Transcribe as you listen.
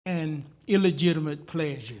and illegitimate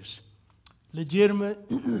pleasures. Legitimate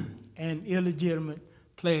and illegitimate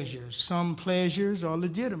pleasures. Some pleasures are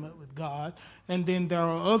legitimate with God, and then there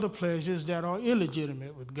are other pleasures that are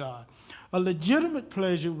illegitimate with God. A legitimate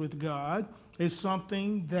pleasure with God is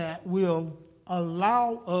something that will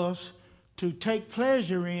allow us to take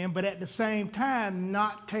pleasure in, but at the same time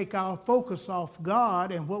not take our focus off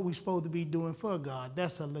God and what we're supposed to be doing for God.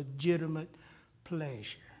 That's a legitimate pleasure.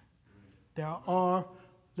 There are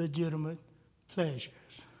legitimate pleasures.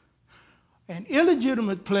 An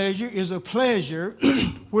illegitimate pleasure is a pleasure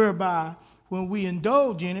whereby when we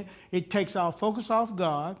indulge in it, it takes our focus off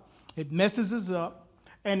God, it messes us up,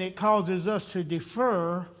 and it causes us to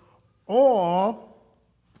defer or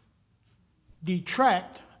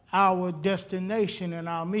detract our destination and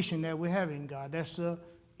our mission that we have in God. That's a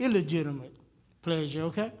illegitimate pleasure,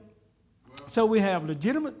 okay? So we have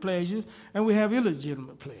legitimate pleasures and we have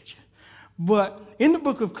illegitimate pleasure. But in the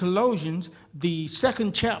book of Colossians, the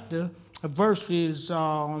second chapter, verses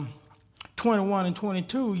 21 and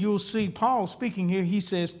 22, you'll see Paul speaking here. He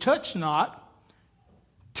says, touch not,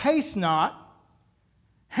 taste not,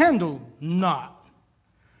 handle not,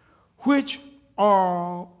 which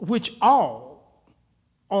all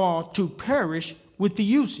are to perish with the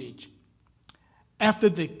usage, after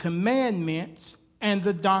the commandments and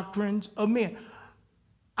the doctrines of men.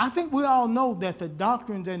 I think we all know that the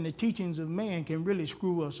doctrines and the teachings of man can really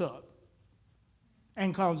screw us up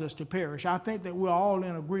and cause us to perish. I think that we're all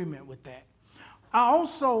in agreement with that. I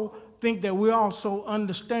also think that we also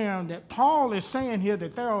understand that Paul is saying here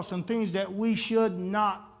that there are some things that we should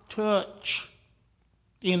not touch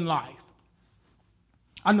in life.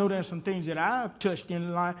 I know there's some things that I've touched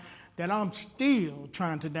in life that I'm still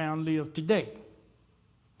trying to downlive today.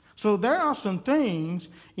 So there are some things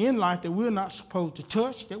in life that we're not supposed to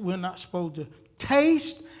touch, that we're not supposed to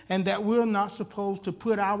taste, and that we're not supposed to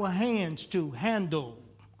put our hands to, handle.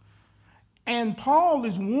 And Paul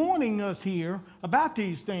is warning us here about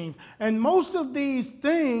these things. And most of these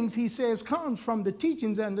things, he says, comes from the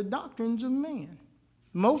teachings and the doctrines of men.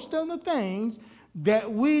 Most of the things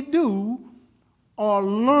that we do are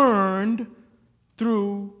learned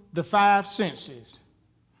through the five senses.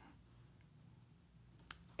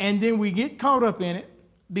 And then we get caught up in it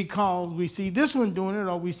because we see this one doing it,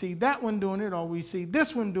 or we see that one doing it, or we see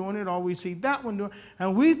this one doing it, or we see that one doing it.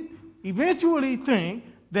 And we eventually think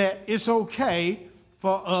that it's okay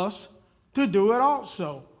for us to do it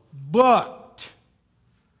also. But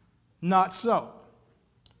not so.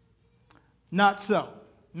 Not so.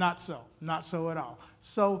 Not so. Not so at all.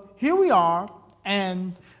 So here we are,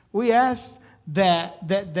 and we ask that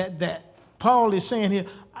Paul is saying here,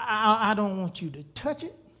 I don't want you to touch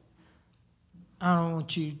it. I don't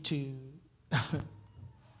want you to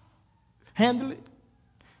handle it.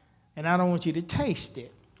 And I don't want you to taste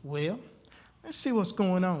it. Well, let's see what's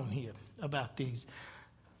going on here about these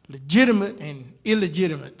legitimate and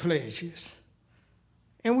illegitimate pleasures.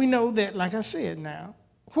 And we know that, like I said now,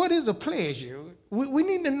 what is a pleasure? We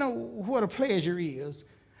need to know what a pleasure is.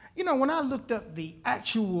 You know, when I looked up the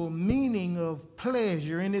actual meaning of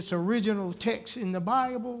pleasure in its original text in the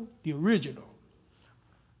Bible, the original,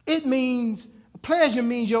 pleasure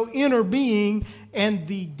means your inner being and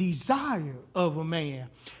the desire of a man.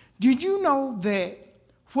 Did you know that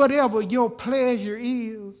whatever your pleasure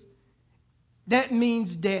is, that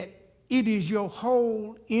means that it is your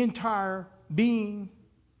whole entire being?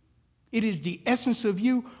 It is the essence of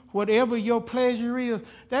you, whatever your pleasure is.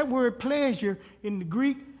 That word pleasure in the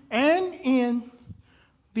Greek and in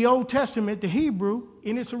the Old Testament, the Hebrew,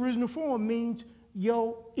 in its original form, means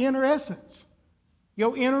your inner essence,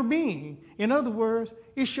 your inner being. In other words,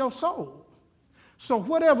 it's your soul. So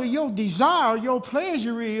whatever your desire, your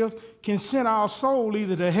pleasure is, can send our soul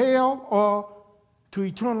either to hell or to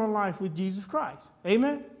eternal life with Jesus Christ.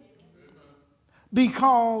 Amen?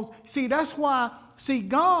 Because, that's why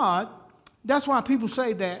people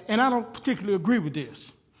say that, and I don't particularly agree with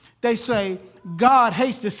this. They say, God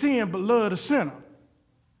hates the sin but loves the sinner.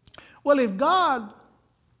 Well, if God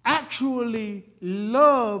actually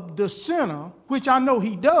loved the sinner, which I know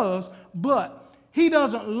he does, but he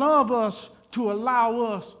doesn't love us to allow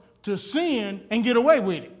us to sin and get away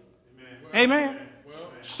with it. Amen?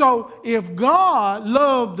 So if God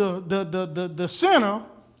loved the sinner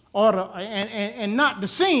and not the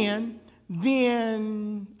sin,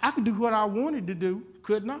 then I could do what I wanted to do,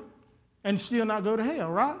 couldn't I? And still not go to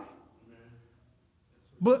hell, right?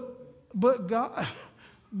 But God,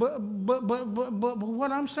 but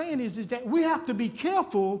what I'm saying is that we have to be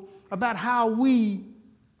careful about how we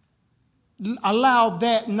allow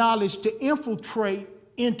that knowledge to infiltrate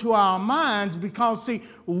into our minds because, see,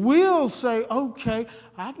 we'll say, okay,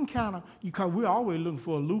 I can kind of, because we're always looking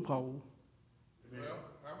for a loophole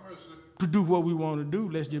to do what we want to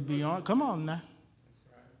do. Let's just be honest. Come on now.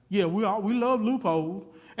 Yeah, we love loopholes.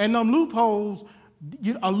 And them loopholes,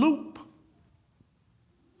 a loop,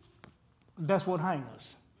 that's what hangs us.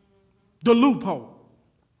 The loophole,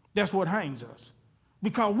 that's what hangs us.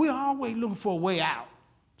 Because we're always looking for a way out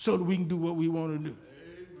so that we can do what we want to do.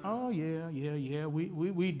 Amen. Oh, yeah,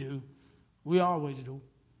 we do. We always do,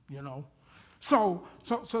 you know. So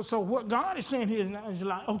what God is saying here is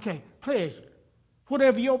like, okay, pleasure.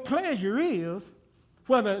 Whatever your pleasure is,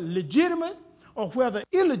 whether legitimate or whether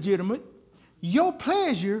illegitimate, your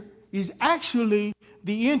pleasure is actually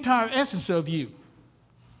the entire essence of you.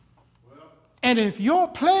 And if your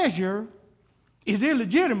pleasure is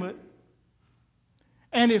illegitimate,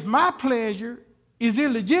 and if my pleasure is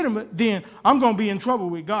illegitimate, then I'm going to be in trouble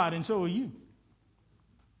with God, and so are you.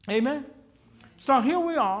 Amen? So here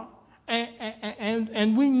we are,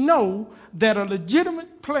 and we know that a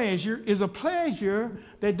legitimate pleasure is a pleasure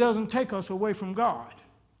that doesn't take us away from God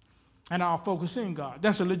and our focus in God.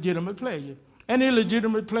 That's a legitimate pleasure. An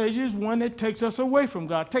illegitimate pleasure is one that takes us away from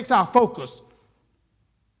God, takes our focus.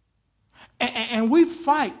 And we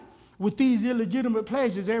fight with these illegitimate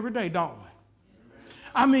pleasures every day, don't we?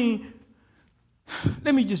 I mean,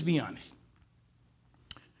 let me just be honest.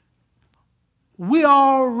 We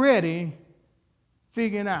already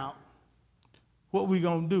figuring out what we're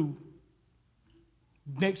going to do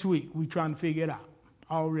next week. We're trying to figure it out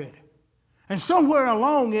already. And somewhere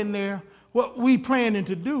along in there, what we planning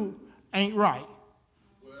to do ain't right.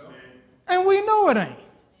 Well, and we know it ain't.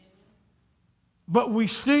 But we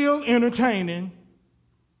still entertaining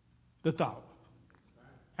the thought.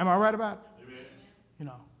 Am I right about it? Amen. You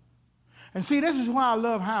know. And see, this is why I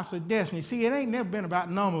love House of Destiny. See, it ain't never been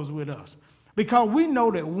about numbers with us. Because we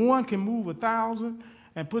know that one can move 1,000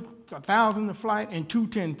 and put 1,000 to flight and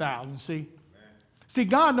 10,000, see? Amen. See,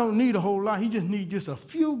 God don't need a whole lot. He just needs just a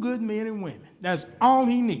few good men and women. That's all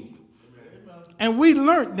he needs. Amen. And we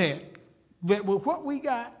learned that with what we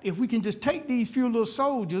got, if we can just take these few little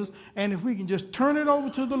soldiers and if we can just turn it over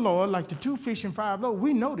to the Lord, like the 2 fish and 5 loaves,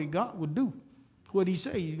 we know that God will do what he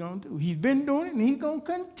said he's going to do. He's been doing it and he's going to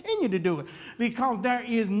continue to do it. Because there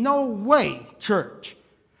is no way, church,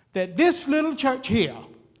 that this little church here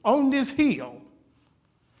on this hill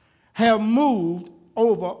have moved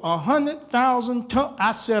over 100,000 tons.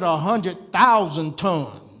 I said 100,000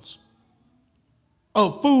 tons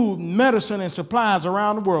of food, medicine, and supplies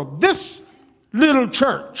around the world. This little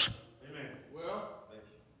church. Amen. Well,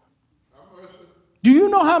 do you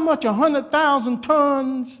know how much 100,000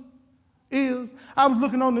 tons is? I was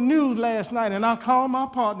looking on the news last night, and I called my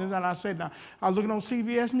partners, and I said, now, I was looking on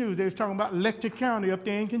CBS News. They was talking about Lecter County up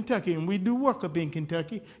there in Kentucky, and we do work up in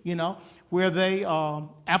Kentucky, you know, where they,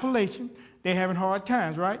 Appalachian, they're having hard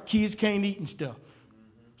times, right? Kids can't eat and stuff.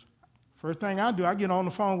 First thing I do, I get on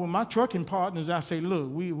the phone with my trucking partners. I say, look,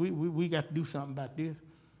 we got to do something about this.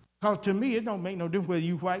 Because to me, it don't make no difference whether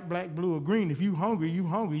you white, black, blue, or green. If you hungry, you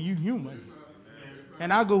human.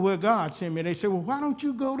 And I go where God sent me. They say, well, why don't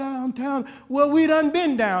you go downtown? Well, we done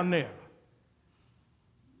been down there.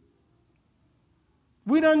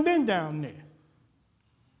 We done been down there.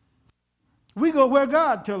 We go where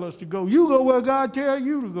God tell us to go. You go where God tell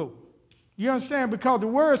you to go. You understand? Because the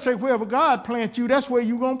word say wherever God plants you, that's where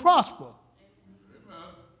you're going to prosper. Amen.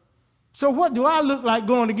 So what do I look like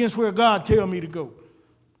going against where God tell me to go?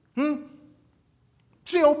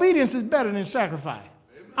 See, obedience is better than sacrifice.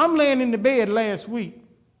 Amen. I'm laying in the bed last week.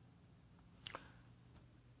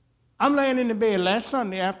 I'm laying in the bed last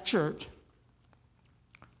Sunday after church.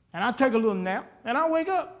 And I take a little nap, and I wake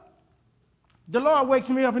up. The Lord wakes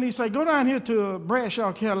me up, and he say, go down here to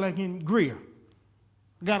Bradshaw Cadillac in Greer.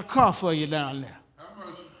 I got a car for you down there. How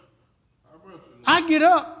much? I get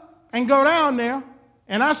up and go down there,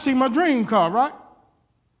 and I see my dream car, right?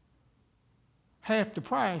 Half the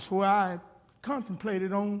price where I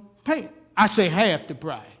contemplated on paying. I say half the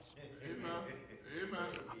price. Amen.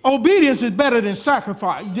 Obedience is better than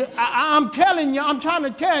sacrifice. I'm telling you, I'm trying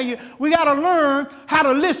to tell you, we got to learn how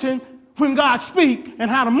to listen when God speaks and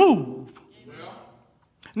how to move. Amen.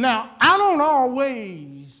 Now, I don't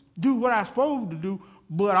always do what I'm supposed to do,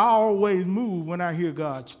 but I always move when I hear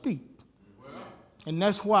God speak. Well, and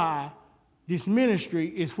that's why this ministry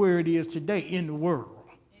is where it is today in the world.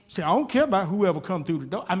 See, I don't care about whoever come through the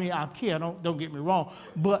door. I mean, I care, don't get me wrong.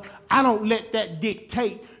 But I don't let that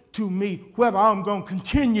dictate to me whether I'm going to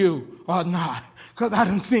continue or not. Because I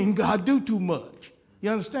done seen God do too much. You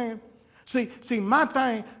understand? See,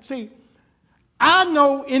 my thing, I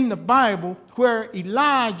know in the Bible where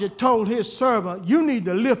Elijah told his servant, you need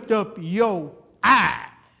to lift up your eye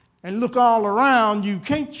and look all around you.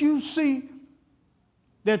 Can't you see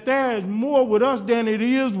that there is more with us than it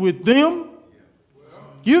is with them?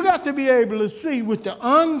 You got to be able to see with the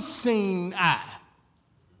unseen eye,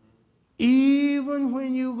 even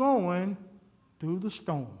when you're going through the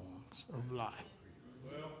storms of life.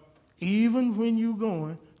 Even when you're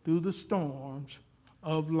going through the storms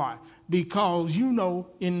of life. Because you know,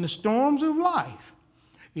 in the storms of life,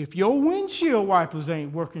 if your windshield wipers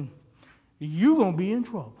ain't working, you're going to be in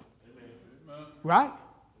trouble. Amen. Right?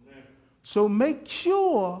 Amen. So make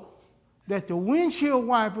sure that the windshield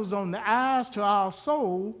wipers on the eyes to our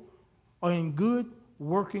soul are in good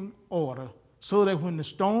working order, so that when the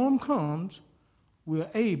storm comes, we're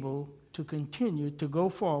able to continue to go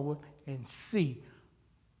forward and see.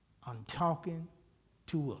 I'm talking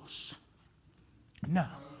to us.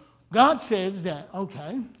 Now, God says that,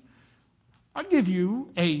 okay, I'll give you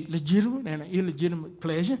a legitimate and an illegitimate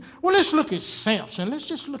pleasure. Well, let's look at Samson. Let's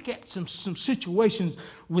just look at some situations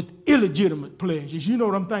with illegitimate pleasures. You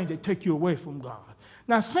know them things that take you away from God.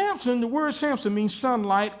 Now, Samson, the word Samson means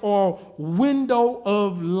sunlight or window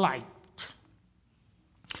of light.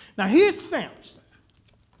 Now, here's Samson.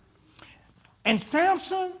 And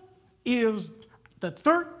Samson is the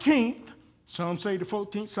 13th, some say the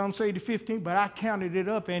 14th, some say the 15th, but I counted it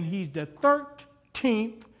up, and he's the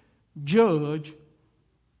 13th judge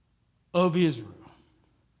of Israel.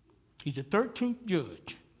 He's the 13th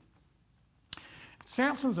judge.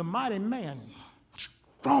 Samson's a mighty man,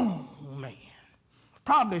 strong man,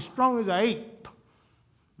 probably as strong as an ape,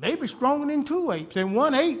 maybe stronger than 2 apes, and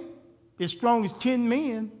 1 ape as strong as 10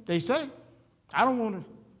 men, they say. I don't want to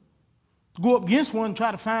go up against one and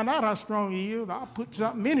try to find out how strong he is. I'll put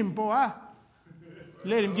something in him before I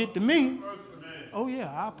let him get to me. Oh,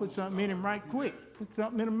 yeah, I'll put something in him right quick. Put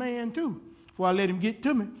something in a man, too, before I let him get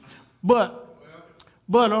to me. But,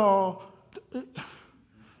 all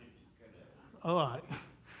right.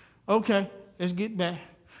 Okay, let's get back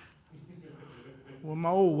with my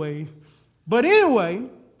old ways. But anyway,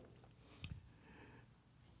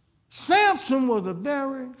 Samson was a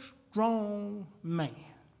very strong man.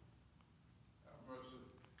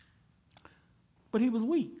 But he was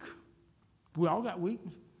weak. We all got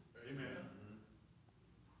weakness. Amen.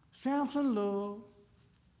 Samson loved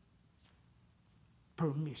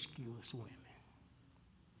promiscuous women.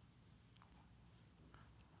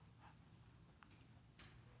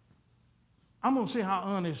 I'm going to see how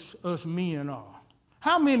honest us men are.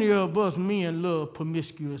 How many of us men love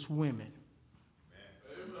promiscuous women?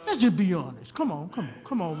 Amen. Let's just be honest. Come on,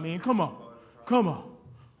 men. Come on.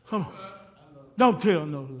 Don't tell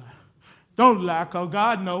no lie. Don't lie, because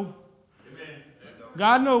God knows.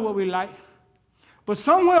 God knows what we like. But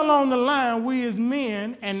somewhere along the line, we as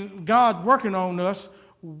men, and God working on us,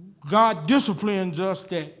 God disciplines us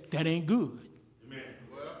that ain't good. Amen.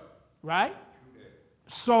 Right?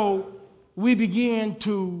 So we begin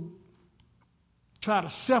to try to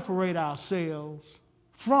separate ourselves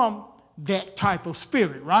from that type of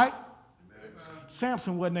spirit, right? Amen.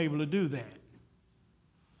 Samson wasn't able to do that.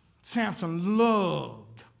 Samson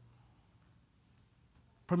loved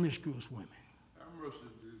promiscuous women.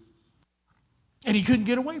 And he couldn't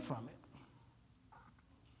get away from it.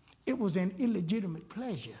 It was an illegitimate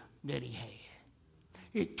pleasure that he had.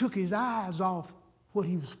 It took his eyes off what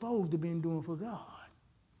he was supposed to have been doing for God.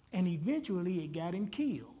 And eventually it got him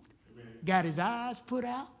killed. Amen. Got his eyes put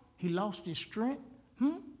out. He lost his strength.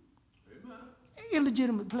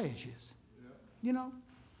 Illegitimate pleasures. Yeah. You know.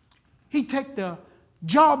 He take the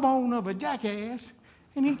jawbone of a jackass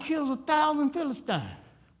and he kills 1,000 Philistines.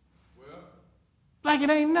 Well, like it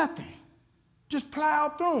ain't nothing. Just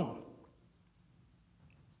plow through them.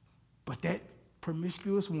 But that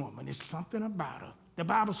promiscuous woman, is something about her. The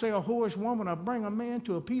Bible says a whorish woman will bring a man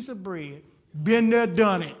to a piece of bread. Been there,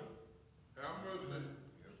 done it.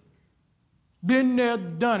 Been there,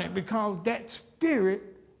 done it. Because that spirit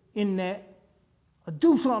in that will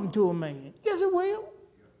do something to a man. Yes, it will.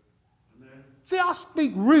 See, I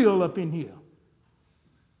speak real up in here.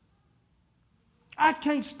 I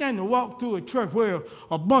can't stand to walk through a church where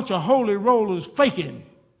a bunch of holy rollers faking,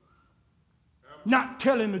 not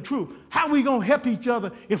telling the truth. How are we going to help each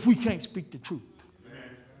other if we can't speak the truth?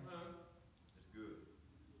 Amen.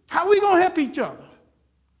 How are we going to help each other?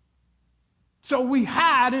 So we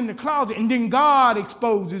hide in the closet and then God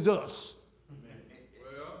exposes us.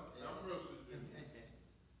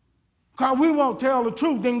 Because we won't tell the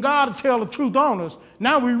truth, then God will tell the truth on us.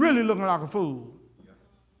 Now we're really looking like a fool.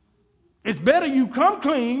 It's better you come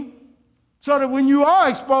clean so that when you are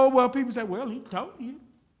exposed, well, people say, well, he told you.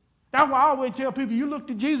 That's why I always tell people, you look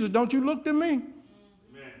to Jesus, don't you look to me.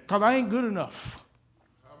 Because I ain't good enough.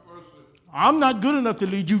 I'm not good enough to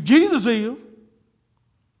lead you. Jesus is.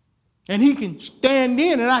 And he can stand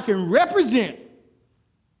in and I can represent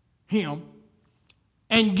him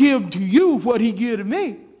and give to you what he give to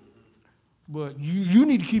me. But you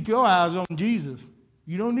need to keep your eyes on Jesus.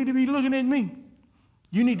 You don't need to be looking at me.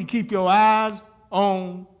 You need to keep your eyes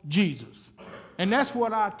on Jesus. And that's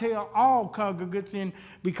what I tell all congregants in,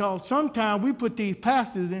 because sometimes we put these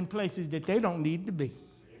pastors in places that they don't need to be.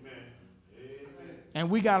 Amen. And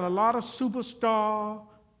we got a lot of superstar,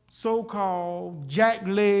 so-called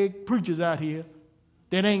jackleg preachers out here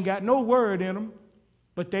that ain't got no word in them,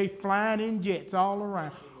 but they flying in jets all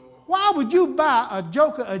around. Why would you buy a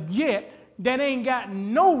joker a jet that ain't got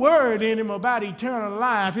no word in him about eternal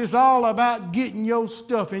life? It's all about getting your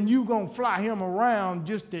stuff, and you gonna fly him around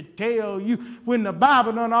just to tell you, when the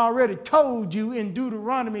Bible done already told you in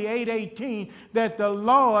Deuteronomy 8:18 that the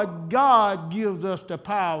Lord God gives us the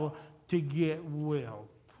power to get wealth.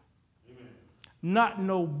 Amen. Not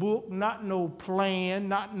no book, not no plan,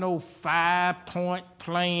 not no 5-point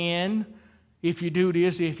plan. If you do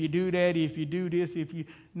this, if you do that, if you do this,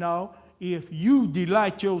 no. If you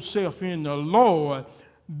delight yourself in the Lord,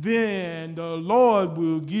 then the Lord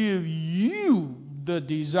will give you the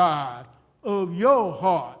desire of your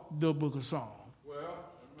heart, the book of Psalms. Well,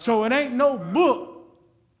 so it ain't no book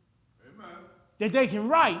that they can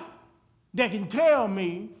write that can tell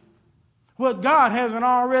me what God hasn't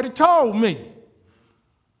already told me.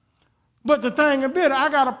 But the thing of it,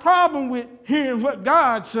 I got a problem with hearing what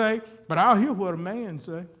God say, but I'll hear what a man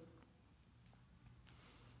say.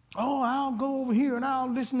 Oh, I'll go over here and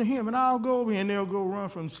I'll listen to him and I'll go over here, and they'll go run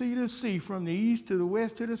from sea to sea, from the east to the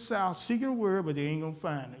west to the south, seeking a word, but they ain't going to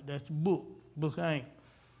find it. That's the book. Book ain't.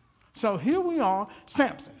 So here we are,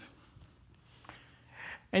 Samson.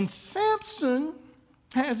 And Samson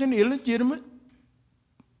has an illegitimate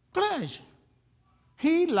pleasure.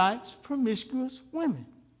 He likes promiscuous women.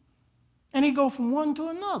 And he goes from one to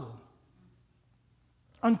another.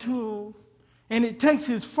 And it takes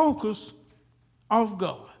his focus off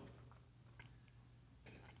God.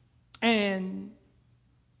 And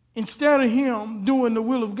instead of him doing the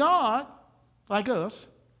will of God, like us,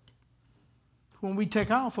 when we take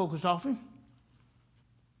our focus off him,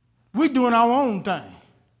 we're doing our own thing.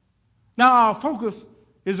 Now our focus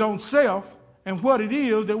is on self and what it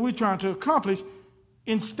is that we're trying to accomplish,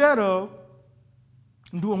 instead of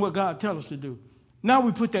doing what God tells us to do. Now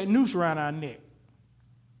we put that noose around our neck.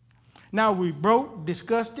 Now we broke,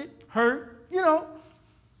 disgusted, hurt,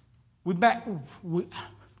 we're back.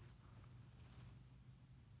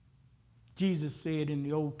 Jesus said in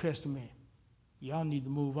the Old Testament, y'all need to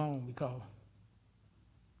move on because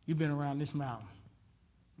you've been around this mountain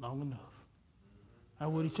long enough.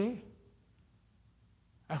 That's what he said.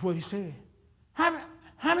 That's what he said.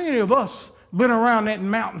 How many of us been around that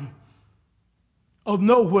mountain of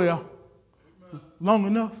nowhere long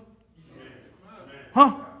enough?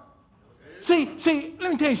 Huh? See,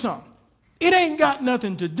 let me tell you something. It ain't got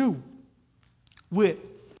nothing to do with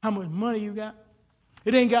how much money you got.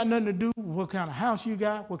 It ain't got nothing to do with what kind of house you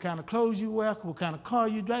got, what kind of clothes you wear, what kind of car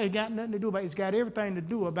you drive. It got nothing to do about it. It's got everything to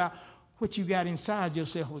do about what you got inside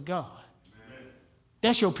yourself with God. Amen.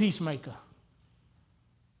 That's your peacemaker.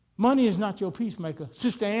 Money is not your peacemaker.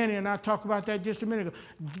 Sister Annie and I talked about that just a minute ago.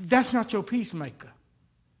 That's not your peacemaker.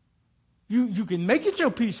 You can make it your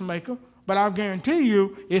peacemaker, but I'll guarantee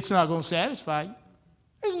you it's not going to satisfy you.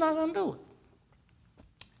 It's not going to do it.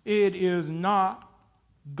 It is not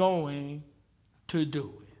going to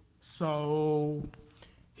do it. So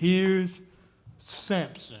here's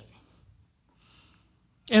Samson.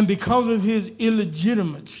 And because of his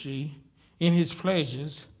illegitimacy in his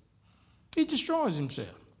pleasures, he destroys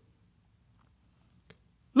himself.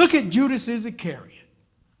 Look at Judas Iscariot.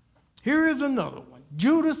 Here is another one.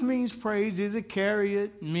 Judas means praise.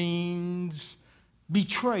 Iscariot means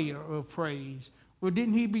betrayer of praise. Well,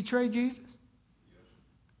 didn't he betray Jesus?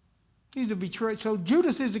 He's a betrayer. So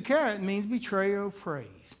Judas Iscariot means betrayer of praise.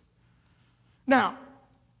 Now,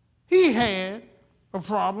 he had a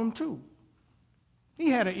problem too. He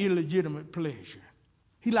had an illegitimate pleasure.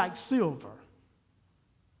 He liked silver.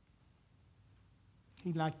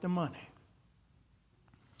 He liked the money.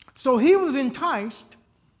 So he was enticed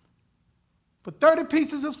for 30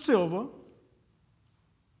 pieces of silver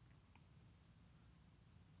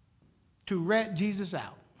to rat Jesus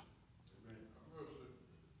out.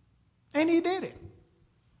 And he did it.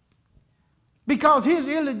 Because his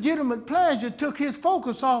illegitimate pleasure took his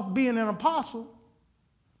focus off being an apostle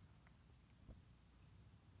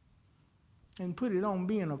and put it on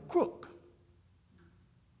being a crook.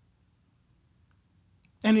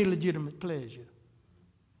 an illegitimate pleasure.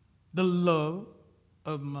 The love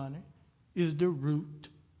of money is the root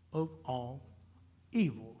of all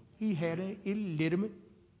evil. He had an illegitimate.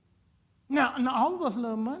 Now all of us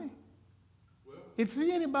love money. If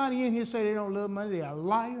anybody in here say they don't love money, they're a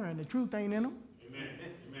liar and the truth ain't in them. Amen.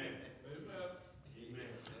 Amen.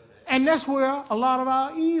 And that's where a lot of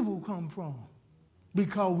our evil come from,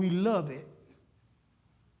 because we love it.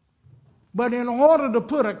 But in order to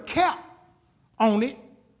put a cap on it,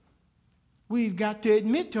 we've got to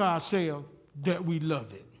admit to ourselves that we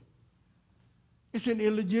love it. It's an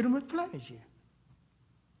illegitimate pleasure.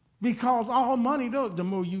 Because all money does, the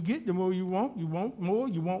more you get, the more you want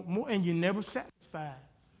more, and you're never satisfied. Well,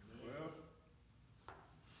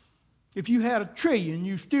 if you had $1 trillion,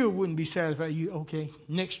 you still wouldn't be satisfied. Okay,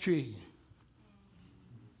 next $1 trillion.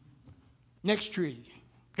 Next $1 trillion.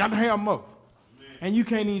 Got to have more. Amen. And you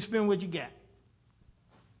can't even spend what you got.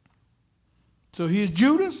 So here's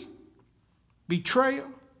Judas,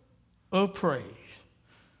 betrayal of praise.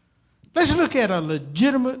 Let's look at a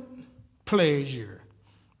legitimate pleasure.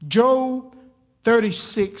 Job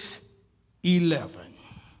 36:11.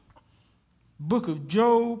 Book of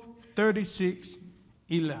Job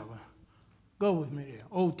 36:11. Go with me there.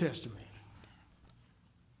 Old Testament.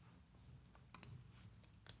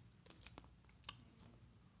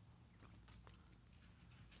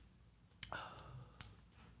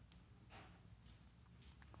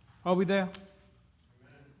 Are we there?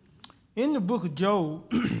 In the book of Job,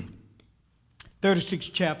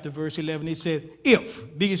 36th chapter, verse 11, it says,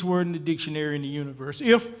 if, biggest word in the dictionary in the universe,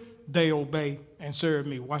 if they obey and serve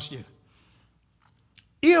me. Watch this.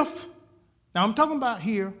 If, now I'm talking about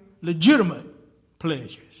here legitimate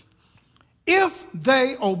pleasures. If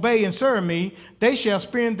they obey and serve me, they shall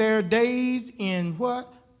spend their days in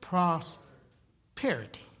what?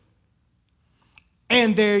 Prosperity.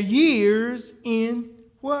 And their years in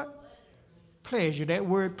what? Pleasure. That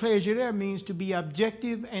word pleasure there means to be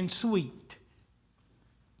objective and sweet.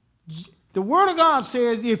 The Word of God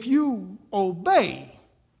says if you obey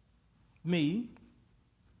me,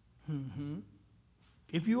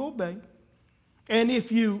 if you obey, and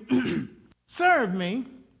if you serve me,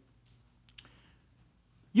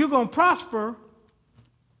 you're going to prosper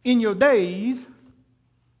in your days,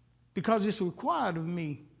 because it's required of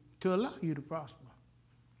me to allow you to prosper.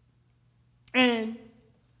 And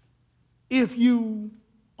if you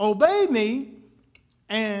obey me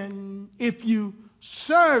and if you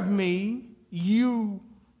serve me, you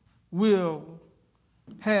will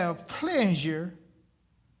have pleasure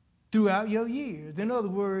throughout your years. In other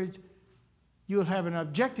words, you'll have an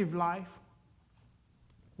objective life,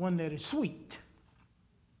 one that is sweet.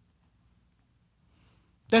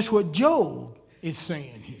 That's what Job is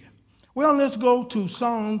saying here. Well, let's go to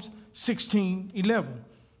Psalms 16:11,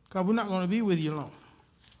 because we're not going to be with you long.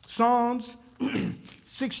 Psalms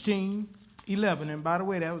 16:11. And by the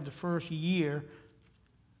way, that was the first year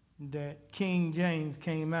that King James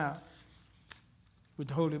came out with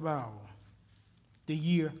the Holy Bible. The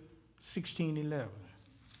year 1611.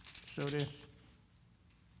 So that's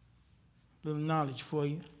a little knowledge for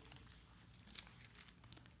you.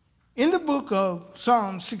 In the book of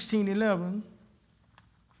Psalm 16:11,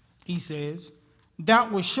 he says,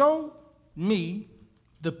 "Thou wilt show me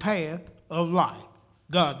the path of life."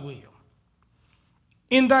 God will.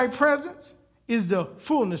 "In thy presence is the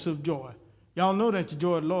fullness of joy." Y'all know that the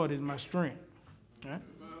joy of the Lord is my strength. Right?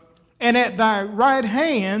 "And at thy right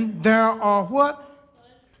hand there are" what?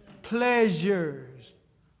 Pleasures.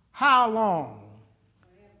 How long?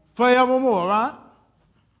 Forevermore, right?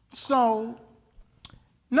 So,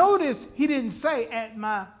 notice he didn't say at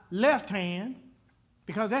my left hand,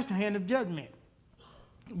 because that's the hand of judgment.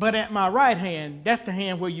 But at my right hand, that's the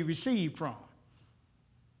hand where you receive from.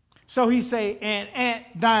 So he say, and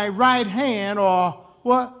at thy right hand are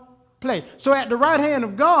what? Pleasure. So at the right hand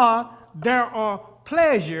of God, there are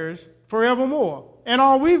pleasures forevermore. And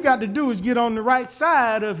all we've got to do is get on the right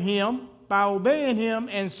side of him by obeying him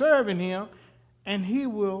and serving him, and he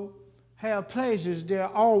will have pleasures there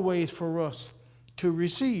always for us to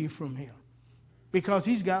receive from him. Because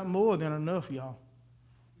he's got more than enough, y'all.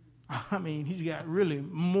 I mean, he's got really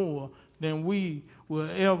more than we will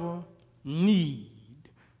ever need.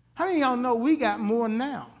 How many of y'all know we got more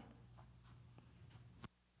now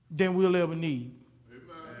than we'll ever need?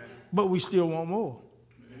 Amen. But we still want more.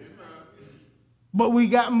 Amen. But we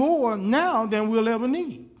got more now than we'll ever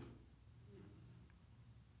need.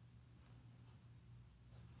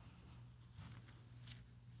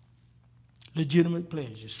 Legitimate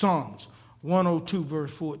pleasure. Psalms 102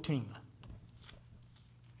 verse 14.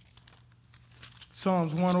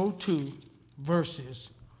 Psalms 102 verses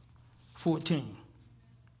 14.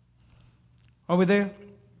 Are we there?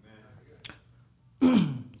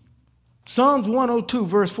 Psalms 102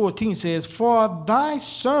 verse 14 says, for thy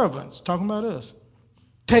servants, talking about us,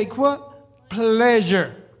 take what?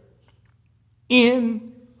 Pleasure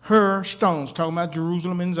in her stones, talking about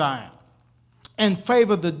Jerusalem and Zion, and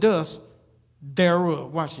favor the dust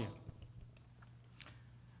thereof. Watch it.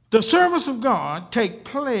 The servants of God take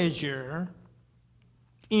pleasure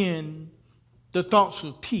in the thoughts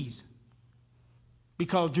of peace,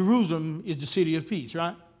 because Jerusalem is the city of peace,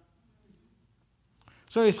 right?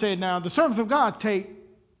 So he said, now the servants of God take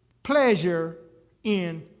pleasure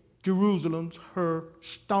in Jerusalem's her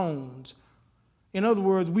stones. In other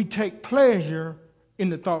words, we take pleasure in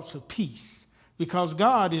the thoughts of peace, because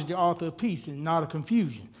God is the author of peace and not of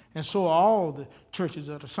confusion. And so are all the churches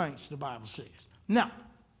of the saints, the Bible says. Now,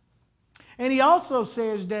 and he also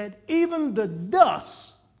says that even the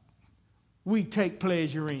dust we take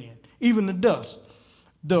pleasure in. Even the dust,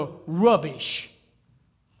 the rubbish.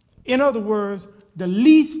 In other words, the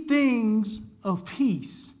least things of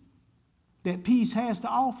peace that peace has to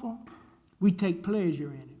offer, we take pleasure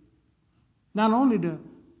in it. Not only the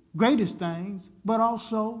greatest things, but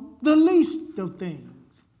also the least of things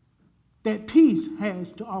that peace has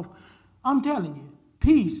to offer. I'm telling you,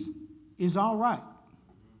 peace is all right.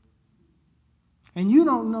 And you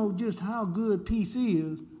don't know just how good peace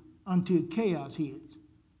is until chaos hits.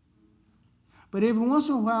 But every once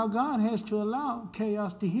in a while, God has to allow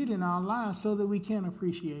chaos to hit in our lives so that we can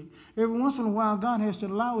appreciate. Every once in a while, God has to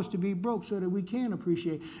allow us to be broke so that we can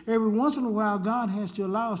appreciate. Every once in a while, God has to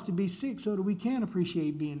allow us to be sick so that we can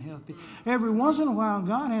appreciate being healthy. Every once in a while,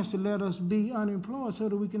 God has to let us be unemployed so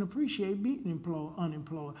that we can appreciate being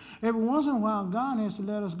unemployed. Every once in a while, God has to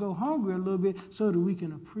let us go hungry a little bit so that we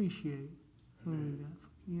can appreciate food.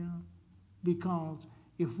 You know, because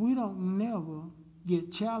if we don't never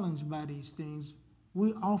get challenged by these things,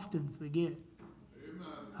 we often forget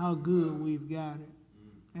how good we've got it.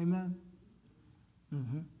 Amen?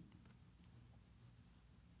 Mm-hmm.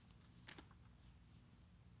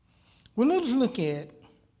 Well, let's look at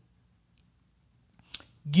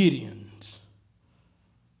Gideon's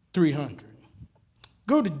 300.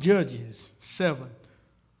 Go to Judges 7,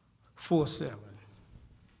 4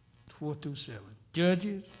 through 7.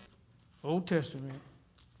 Judges, Old Testament,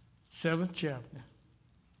 7th chapter,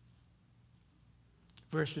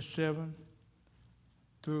 verses 7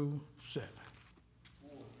 through 7.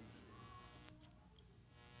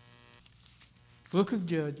 Book of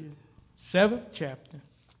Judges, 7th chapter,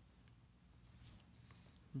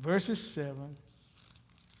 verses 7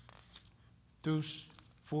 through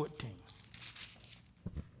 14.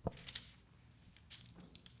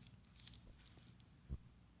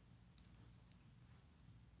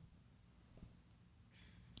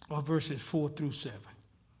 Or verses 4 through 7.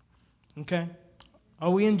 Okay?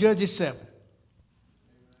 Are we in Judges 7?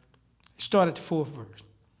 Start at the 4th verse.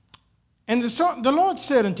 And the Lord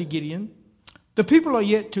said unto Gideon, the people are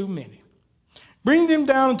yet too many. Bring them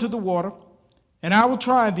down into the water, and I will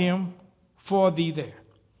try them for thee there.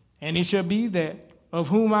 And it shall be that of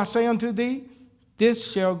whom I say unto thee,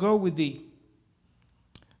 this shall go with thee.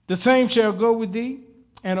 The same shall go with thee,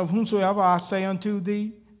 and of whomsoever I say unto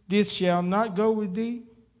thee, this shall not go with thee,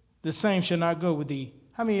 the same shall not go with thee.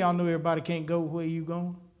 How many of y'all know everybody can't go where you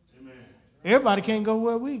going? Amen. Everybody can't go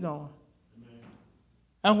where we going. Amen.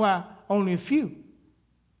 That's why only a few.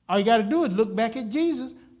 All you got to do is look back at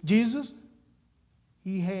Jesus. Jesus,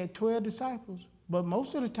 he had 12 disciples, but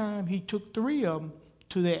most of the time he took 3 of them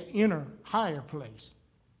to that inner, higher place.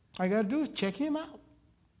 All you got to do is check him out.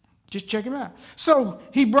 Just check him out. So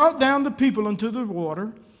he brought down the people into the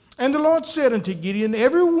water. And the Lord said unto Gideon,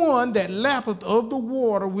 every one that lappeth of the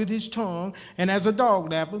water with his tongue, and as a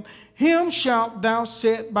dog lappeth, him shalt thou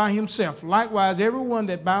set by himself. Likewise, every one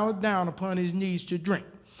that boweth down upon his knees to drink.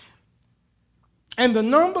 And the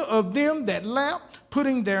number of them that lapped,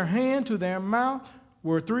 putting their hand to their mouth,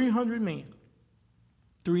 were 300 men.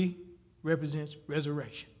 3 represents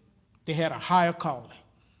resurrection. They had a higher calling.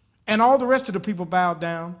 And all the rest of the people bowed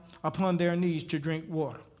down upon their knees to drink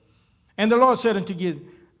water. And the Lord said unto Gideon,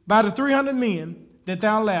 by the 300 men that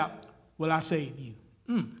thou lapped will I save you.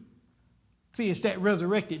 See, it's that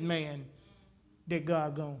resurrected man that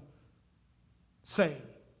God going to save.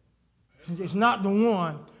 It's not the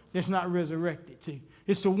one that's not resurrected. See,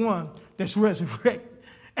 it's the one that's resurrected.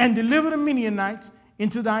 And deliver the Midianites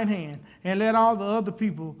into thine hand, and let all the other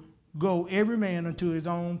people go, every man unto his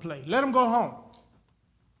own place. Let them go home.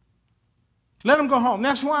 Let them go home.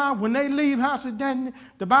 That's why when they leave house of Daniel,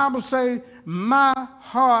 the Bible says, my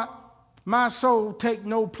heart, my soul take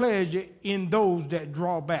no pleasure in those that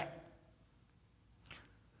draw back.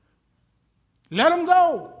 Let them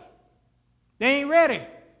go. They ain't ready.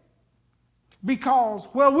 Because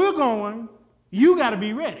where we're going, you got to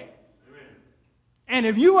be ready. Amen. And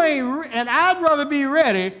if you ain't, and I'd rather be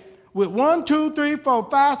ready with 1, 2, 3, 4,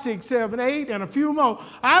 5, 6, 7, 8, and a few more.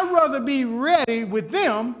 I'd rather be ready with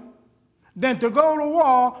them than to go to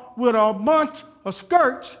war with a bunch of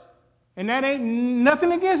skirts. And that ain't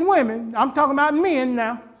nothing against women. I'm talking about men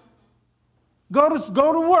now. Go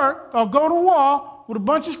to work or go to war with a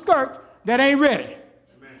bunch of skirts that ain't ready.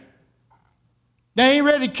 Amen. They ain't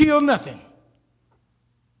ready to kill nothing.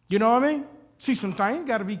 You know what I mean? See, some things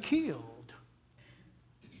got to be killed.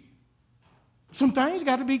 Some things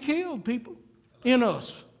got to be killed, people, in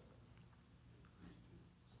us.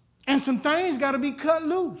 And some things got to be cut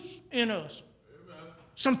loose in us. Amen.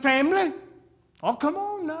 Some family. Oh, come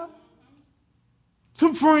on now.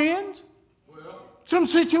 Some friends. Well, some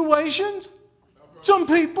situations. Some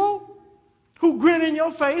people who grin in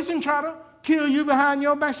your face and try to kill you behind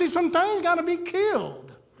your back. See, some things got to be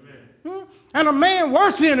killed. Amen. And a man's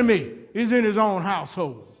worst enemy is in his own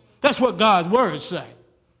household. That's what God's words say.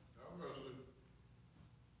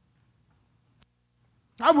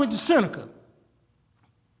 I went to Seneca,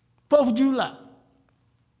 4th of July.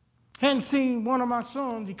 Hadn't seen one of my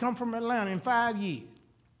sons. He come from Atlanta in 5 years.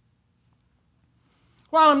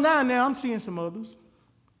 While I'm down there, I'm seeing some others.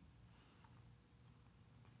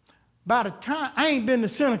 By the time, I ain't been to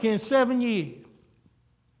Seneca in 7 years.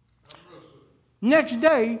 Next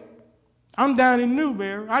day, I'm down in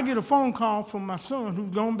Newberry. I get a phone call from my son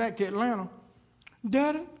who's going back to Atlanta.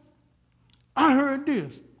 Daddy, I heard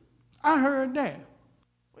this. I heard that.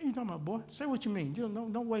 What are you talking about, boy? Say what you mean.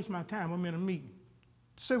 Don't waste my time. I'm in a meeting.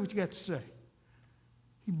 Say what you got to say.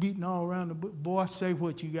 He beating all around the bush. Boy, say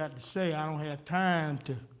what you got to say. I don't have time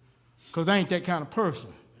to, because I ain't that kind of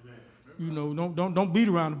person. Amen. You know, don't beat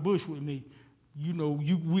around the bush with me. You know,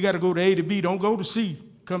 we got to go to A to B. Don't go to C.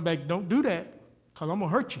 Come back. Don't do that, because I'm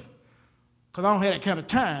going to hurt you. Because I don't have that kind of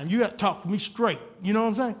time. You got to talk to me straight. You know what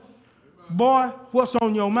I'm saying? Amen. Boy, what's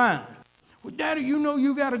on your mind? Well, Daddy, you know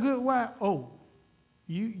you got a good wife. Oh,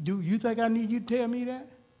 you think I need you to tell me that?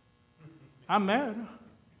 I'm married.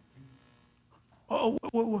 Oh,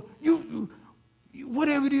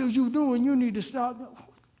 whatever it is you're doing, you need to stop.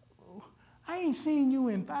 I ain't seen you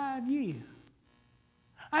in 5 years.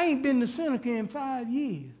 I ain't been to Seneca in 5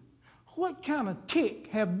 years. What kind of tick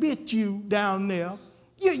have bit you down there?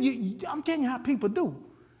 I'm telling you how people do.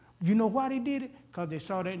 You know why they did it? Because they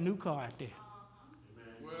saw that new car out there.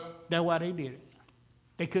 Well, that's why they did it.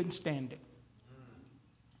 They couldn't stand it.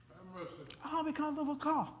 All because of a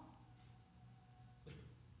car.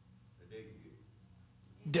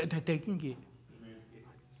 That they can get.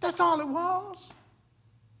 That's all it was.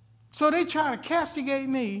 So they try to castigate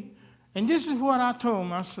me, and this is what I told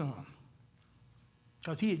my son.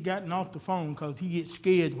 Because he had gotten off the phone because he gets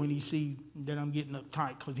scared when he sees that I'm getting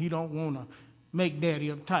uptight, because he don't want to make Daddy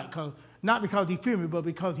uptight. Not because he fear me, but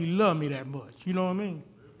because he love me that much. You know what I mean?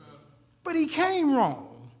 Amen. But he came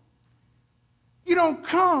wrong. You don't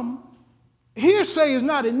come. Hearsay is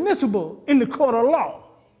not admissible in the court of law.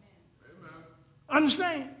 Amen.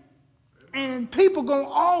 Understand? Amen. And people going to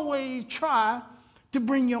always try to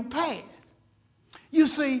bring your past. You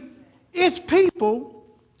see, it's people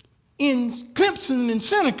in Clemson and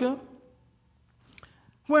Seneca,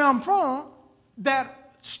 where I'm from, that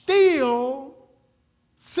still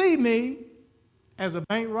see me as a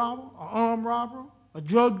bank robber, an armed robber, a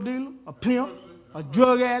drug dealer, a pimp, a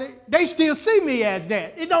drug addict. They still see me as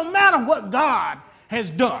that. It don't matter what God has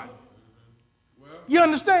done. You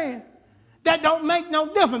understand? That don't make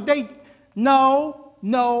no difference.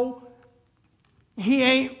 He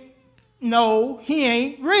ain't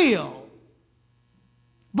real.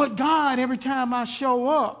 But God, every time I show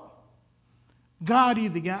up, God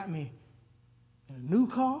either got me in a new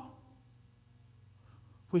car,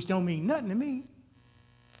 which don't mean nothing to me,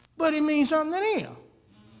 but it means something to them.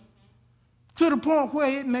 To the point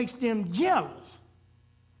where it makes them jealous.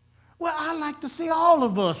 Well, I like to see all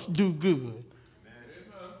of us do good.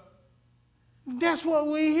 Amen. That's what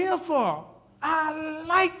we're here for. I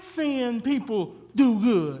like seeing people do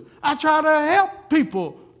good. I try to help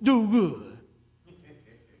people do good.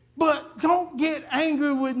 But don't get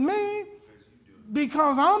angry with me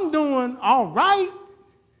because I'm doing all right.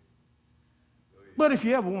 But if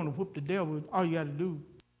you ever want to whoop the devil, all you got to do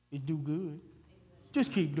is do good.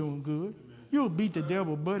 Just keep doing good. You'll beat the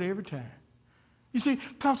devil butt every time. You see,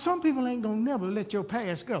 because some people ain't going to never let your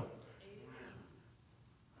past go.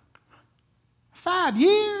 5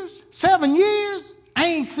 years, 7 years, I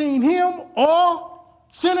ain't seen him or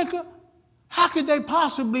Seneca. How could they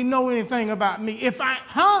possibly know anything about me?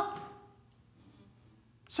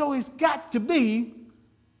 So it's got to be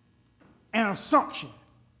and assumption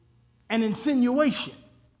and insinuation,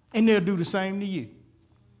 and they'll do the same to you.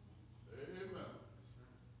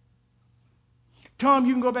 Tom,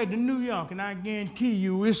 you can go back to New York, and I guarantee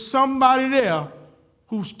you it's somebody there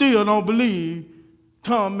who still don't believe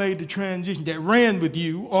Tom made the transition, that ran with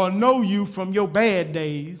you or know you from your bad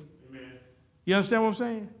days. Amen. You understand what I'm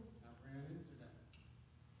saying?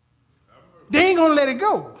 They ain't going to let it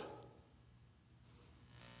go.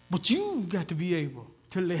 But you got to be able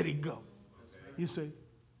to let it go. You see?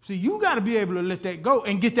 See, you got to be able to let that go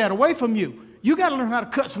and get that away from you. You got to learn how to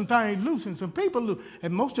cut some things loose and some people loose.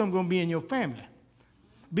 And most of them going to be in your family.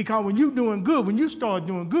 Because when you're doing good, when you start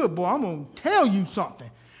doing good, boy, I'm going to tell you something.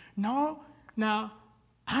 No, now,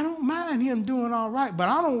 I don't mind him doing all right, but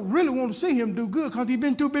I don't really want to see him do good because he's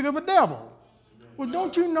been too big of a devil. Well,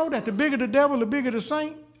 don't you know that the bigger the devil, the bigger the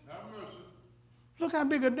saint? Look how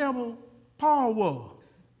big a devil Paul was.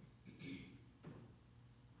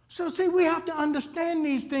 So, see, we have to understand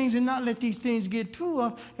these things and not let these things get to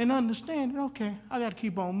us and understand, okay, I got to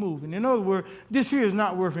keep on moving. In other words, this here is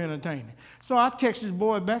not worth entertaining. So I text this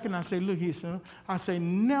boy back and I say, look here, son. I say,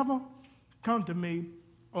 never come to me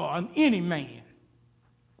or any man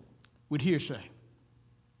with hearsay.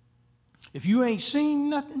 If you ain't seen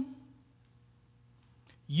nothing,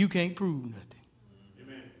 you can't prove nothing.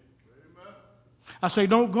 Amen. I say,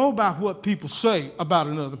 don't go by what people say about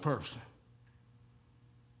another person.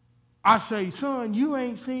 I say, son, you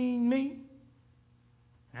ain't seen me,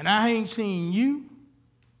 and I ain't seen you,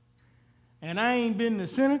 and I ain't been to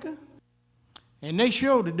Seneca, and they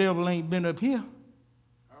show the devil ain't been up here,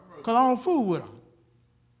 because I don't fool with them.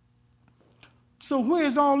 So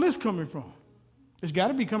where's all this coming from? It's got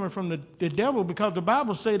to be coming from the devil, because the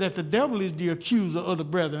Bible say that the devil is the accuser of the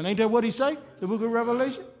brethren. Ain't that what he say? The book of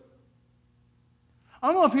Revelation?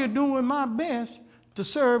 I'm up here doing my best to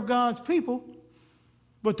serve God's people,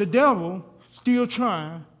 but the devil still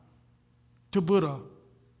trying to put a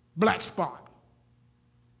black spot.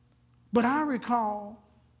 But I recall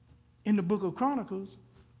in the book of Chronicles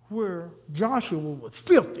where Joshua was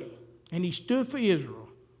filthy, and he stood for Israel,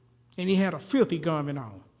 and he had a filthy garment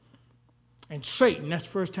on. And Satan, that's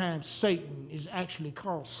the first time Satan is actually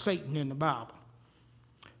called Satan in the Bible.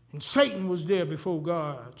 And Satan was there before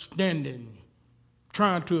God, standing,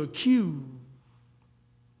 trying to accuse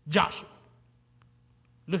Joshua.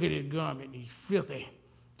 Look at his garment, he's filthy.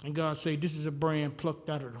 And God said, this is a brand plucked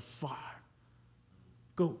out of the fire.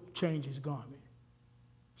 Go change his garment.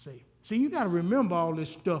 See, you got to remember all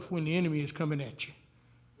this stuff when the enemy is coming at you.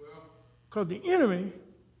 Because the enemy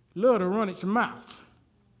loves to run its mouth.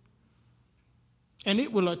 And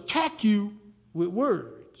it will attack you with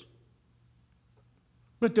words.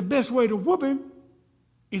 But the best way to whoop him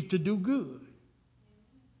is to do good.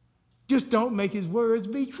 Just don't make his words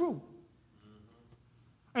be true.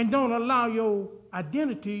 And don't allow your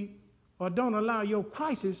identity or don't allow your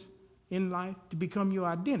crisis in life to become your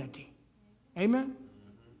identity. Amen?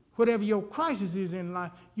 Whatever your crisis is in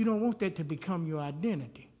life, you don't want that to become your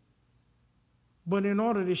identity. But in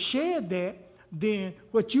order to shed that, then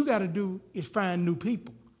what you got to do is find new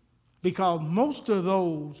people. Because most of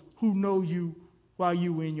those who know you while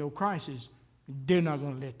you were in your crisis, they're not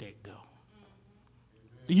going to let that go.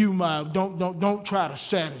 You might don't try to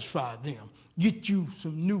satisfy them. Get you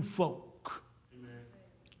some new folk. Amen.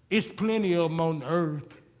 It's plenty of them on the earth.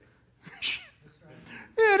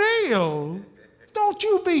 It is. Don't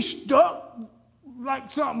you be stuck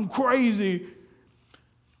like something crazy.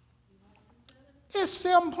 It's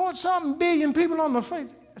 7-point-something billion people on the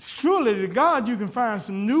face. Surely to God you can find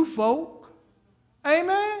some new folk. Amen?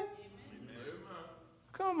 Amen.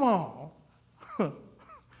 Come on.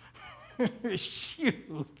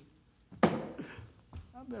 Shoot.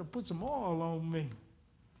 I better put some oil on me.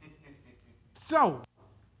 So,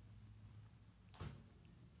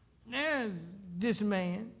 there's this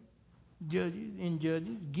man, Judges,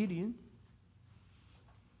 Gideon.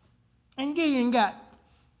 And Gideon got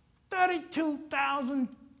 32,000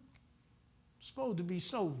 supposed to be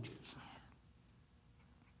soldiers.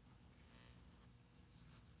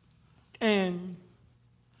 And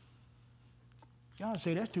y'all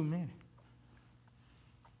say that's too many.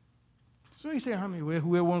 So he said, how many? Well,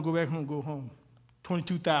 whoever want to go back home, go home.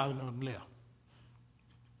 22,000 of them left.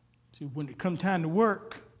 See, when it come time to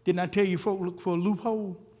work, didn't I tell you folk look for a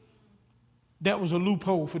loophole? That was a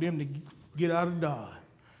loophole for them to get out of Dodge.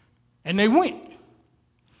 And they went.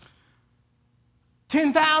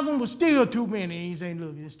 10,000 was still too many. He said,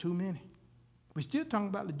 look, it's too many. We're still talking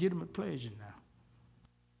about legitimate pleasure now.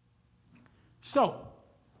 So,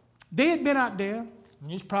 they had been out there,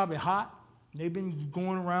 and it's probably hot. They've been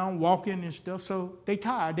going around, walking and stuff, so they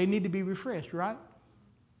tired. They need to be refreshed, right?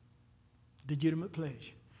 Legitimate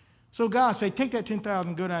pleasure. So God said, take that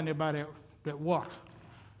 10,000, go down there by that water.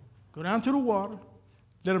 Go down to the water,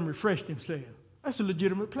 let them refresh themselves. That's a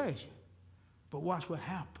legitimate pleasure. But watch what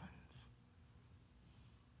happens.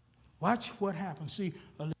 Watch what happens. See,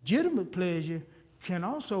 a legitimate pleasure can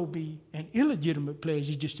also be an illegitimate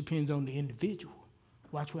pleasure. It just depends on the individual.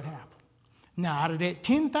 Watch what happens. Now, out of that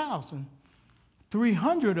 10,000,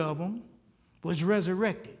 300 of them was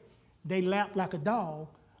resurrected. They lapped like a dog,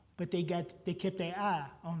 but they kept their eye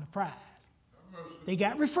on the prize. They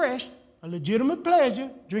got refreshed, a legitimate pleasure,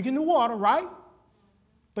 drinking the water, right?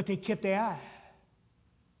 But they kept their eye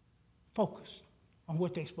focused on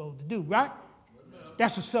what they're supposed to do, right?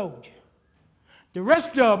 That's a soldier. The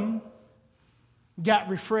rest of them got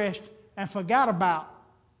refreshed and forgot about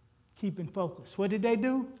keeping focus. What did they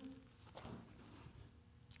do?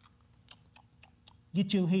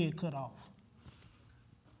 Get your head cut off.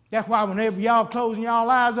 That's why whenever y'all closing y'all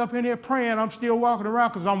eyes up in here praying, I'm still walking around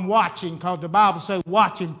because I'm watching, because the Bible says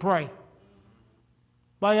watch and pray.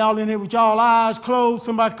 While y'all in here with y'all eyes closed,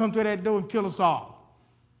 somebody come through that door and kill us all.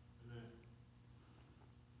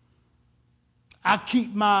 I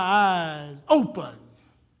keep my eyes open.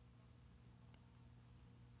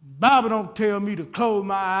 The Bible don't tell me to close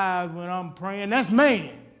my eyes when I'm praying. That's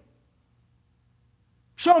man.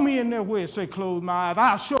 Show me in there where it say close my eyes.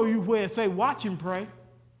 I'll show you where it say watch and pray.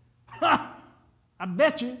 I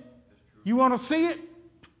bet you. You want to see it?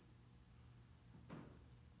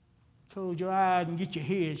 Close your eyes and get your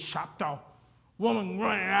head chopped off. Woman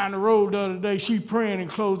running down the road the other day, she praying and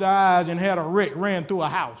closed her eyes and had a wreck, ran through a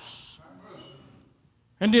house.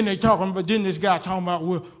 And then then this guy talking about,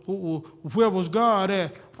 well, where was God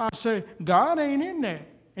at? I say, God ain't in there.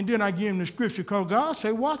 And then I give him the scripture because God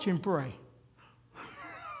said, watch and pray.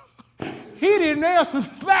 He didn't answer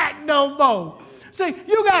back no more. See,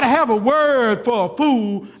 you got to have a word for a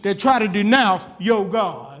fool that try to denounce your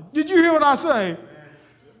God. Did you hear what I say?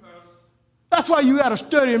 That's why you got to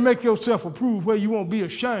study and make yourself approved where you won't be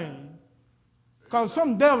ashamed. Because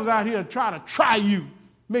some devils out here try to try you,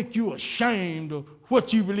 make you ashamed of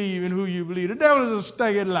what you believe and who you believe. The devil is a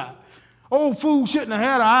stinking lie. Old fool shouldn't have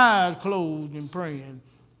had her eyes closed and praying.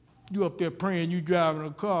 You up there praying, you driving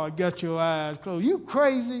a car, got your eyes closed. You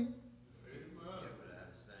crazy?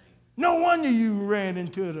 No wonder you ran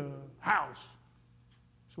into the house.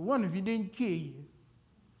 So wonder if you didn't kill you.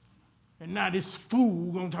 And now this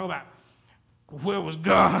fool gonna talk about where was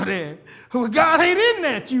God at? Well, God ain't in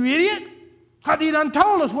that, you idiot. Because he done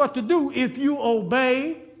told us what to do. If you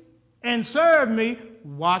obey and serve me,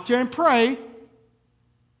 watch and pray.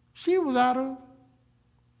 She was out of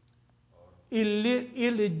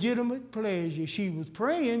illegitimate pleasure. She was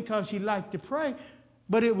praying because she liked to pray,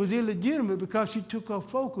 but it was illegitimate because she took her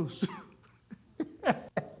focus.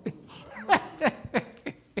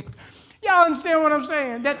 Y'all understand what I'm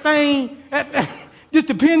saying? That thing, just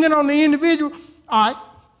depending on the individual. All right.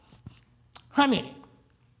 How many?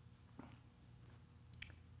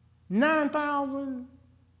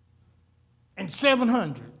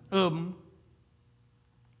 9,700 of them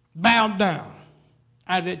bowed down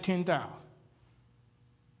out of that 10,000.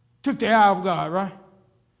 Took the eye of God, right?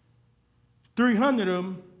 300 of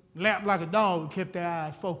them lapped like a dog and kept their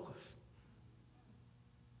eyes focused.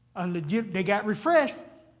 They got refreshed,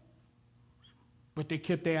 but they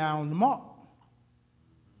kept their eye on the mark.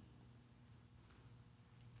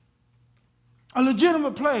 A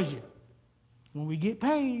legitimate pleasure. When we get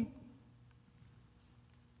paid,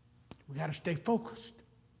 we got to stay focused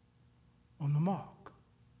on the mark.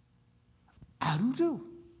 I do.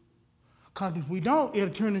 Because if we don't,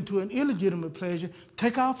 it'll turn into an illegitimate pleasure,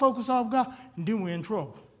 take our focus off God, and then we're in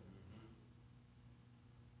trouble.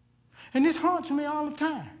 And this haunts me all the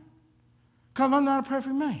time. Because I'm not a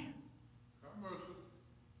perfect man.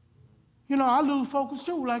 You know, I lose focus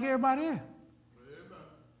too, like everybody else.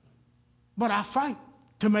 But I fight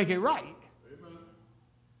to make it right.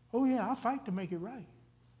 Oh, yeah, I fight to make it right.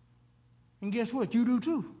 And guess what? You do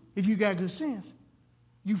too. If you got good sense,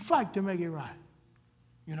 you fight to make it right.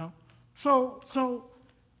 You know? So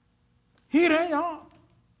here they are.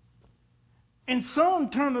 And some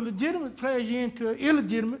turn a legitimate pleasure into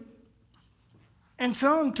illegitimate. And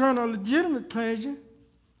some turn a legitimate pleasure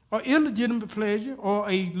or illegitimate pleasure or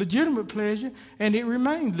a legitimate pleasure, and it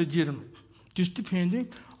remains legitimate, just depending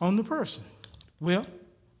on the person. Well,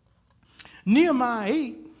 Nehemiah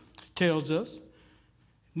 8 tells us,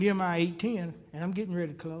 Nehemiah 8:10, and I'm getting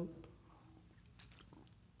ready to close.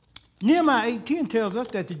 Nehemiah 8:10 tells us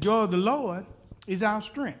that the joy of the Lord is our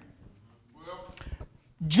strength.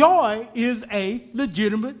 Joy is a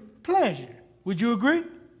legitimate pleasure. Would you agree? Amen.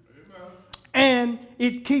 And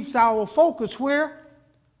it keeps our focus where?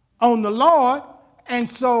 on the Lord, and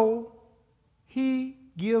so he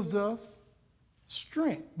gives us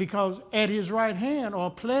strength, because at his right hand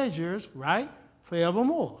are pleasures, right,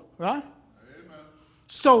 forevermore, right? Amen.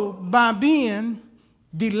 So by being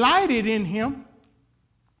delighted in him,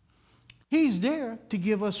 he's there to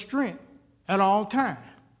give us strength at all times.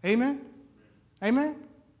 Amen? Amen?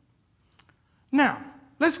 Now,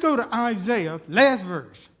 let's go to Isaiah, last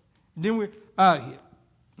verse. Then we're out of here.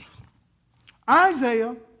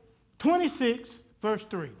 Isaiah 26, verse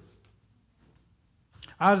 3.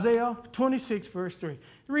 Isaiah 26, verse 3.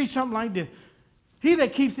 Read something like this. He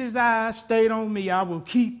that keeps his eyes stayed on me, I will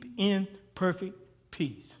keep in perfect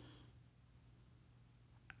peace.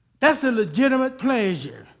 That's a legitimate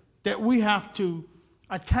pleasure that we have to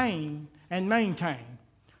attain and maintain,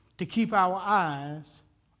 to keep our eyes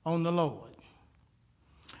on the Lord.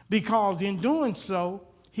 Because in doing so,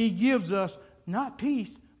 he gives us not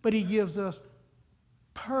peace, but he gives us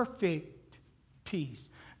perfect peace.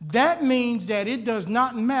 That means that it does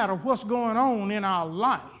not matter what's going on in our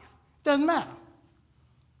life. It doesn't matter.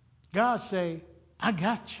 God say, I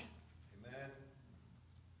got you. Amen.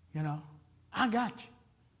 You know, I got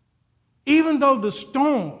you. Even though the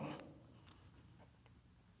storm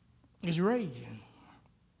is raging,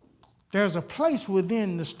 there's a place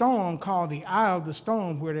within the storm called the eye of the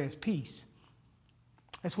storm where there's peace.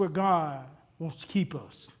 That's where God wants to keep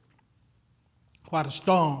us while the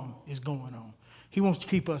storm is going on. He wants to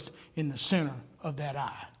keep us in the center of that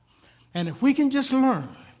eye. And if we can just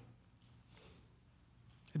learn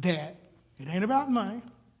that it ain't about money,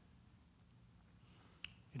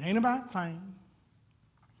 it ain't about fame,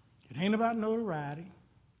 it ain't about notoriety,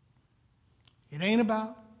 it ain't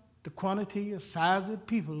about the quantity or size of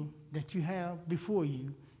people that you have before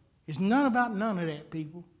you. It's none about none of that,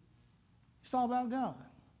 people. It's all about God.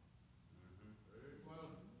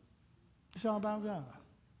 It's all about God.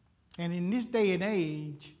 And in this day and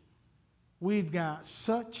age, we've got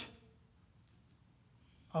such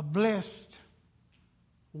a blessed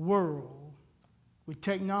world with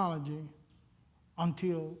technology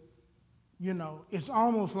until, you know, it's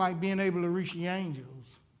almost like being able to reach the angels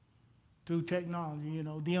through technology, you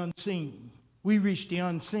know, the unseen. We reach the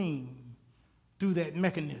unseen through that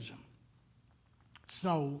mechanism.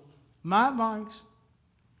 So my advice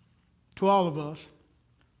to all of us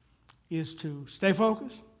is to stay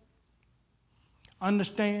focused,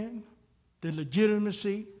 understand the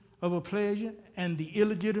legitimacy of a pleasure and the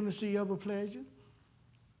illegitimacy of a pleasure.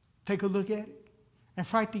 Take a look at it and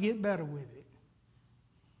fight to get better with it.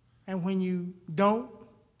 And when you don't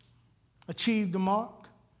achieve the mark,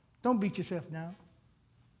 don't beat yourself down.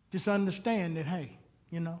 Just understand that, hey,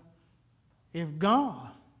 you know, if God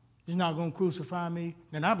is not going to crucify me,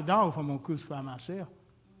 then I'll be dogged if I'm going to crucify myself.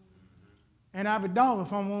 And I'll be dogged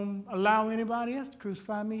if I'm going to allow anybody else to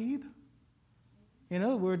crucify me either. In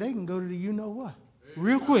other words, they can go to the you-know-what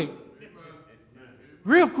real quick.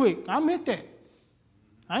 Real quick. I meant that.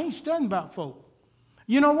 I ain't studying about folk.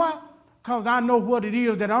 You know what? Because I know what it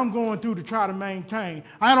is that I'm going through to try to maintain.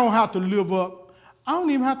 I don't have to live up. I don't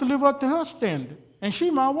even have to live up to her standard. And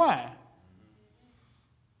she my wife.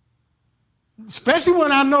 Especially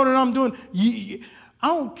when I know that I'm doing. I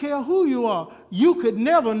don't care who you are. You could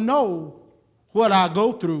never know what I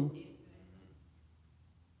go through.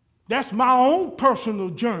 That's my own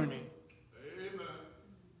personal journey. Amen.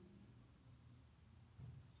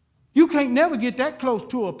 You can't never get that close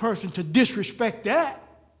to a person to disrespect that.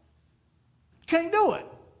 Can't do it.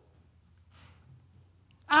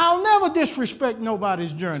 I'll never disrespect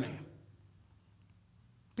nobody's journey.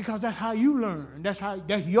 Because that's how you learn. That's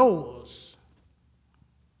yours.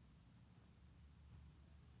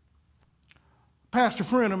 Pastor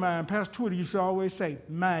friend of mine, Pastor Twitter, used to always say,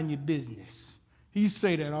 mind your business. He used to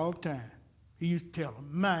say that all the time. He used to tell them,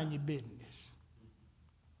 mind your business.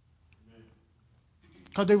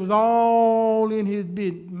 Because they was all in his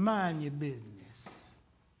business. Mind your business.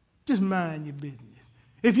 Just mind your business.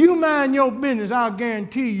 If you mind your business, I'll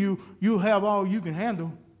guarantee you, you'll have all you can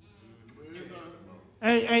handle.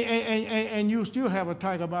 And you'll still have a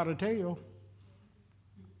tiger by the tail.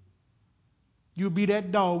 You'll be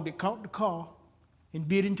that dog that caught the car and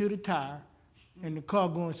bit into the tire, and the car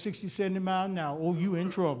going 60, 70 miles an hour. Oh, you in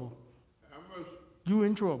trouble. You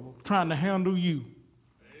in trouble trying to handle you.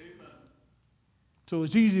 So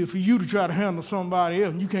it's easier for you to try to handle somebody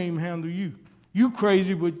else, and you can't even handle you. You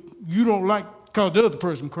crazy, but you don't like because the other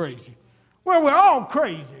person crazy. Well, we're all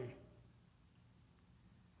crazy.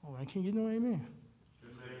 Oh, I can't get no amen.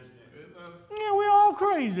 Yeah, we're all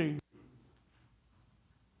crazy.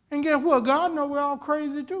 And guess what? God knows we're all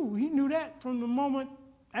crazy too. He knew that from the moment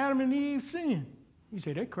Adam and Eve sinned. He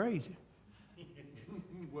said, they're crazy.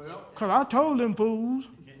 Because I told them fools.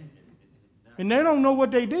 And they don't know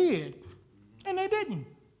what they did. And they didn't.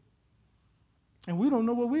 And we don't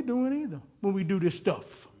know what we're doing either when we do this stuff.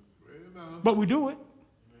 But we do it.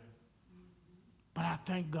 But I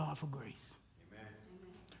thank God for grace.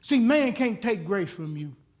 See, man can't take grace from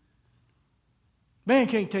you. Man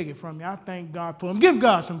can't take it from you. I thank God for him. Give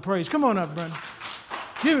God some praise. Come on up, brother.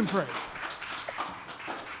 Give him praise.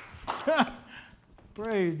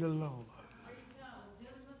 Praise the Lord.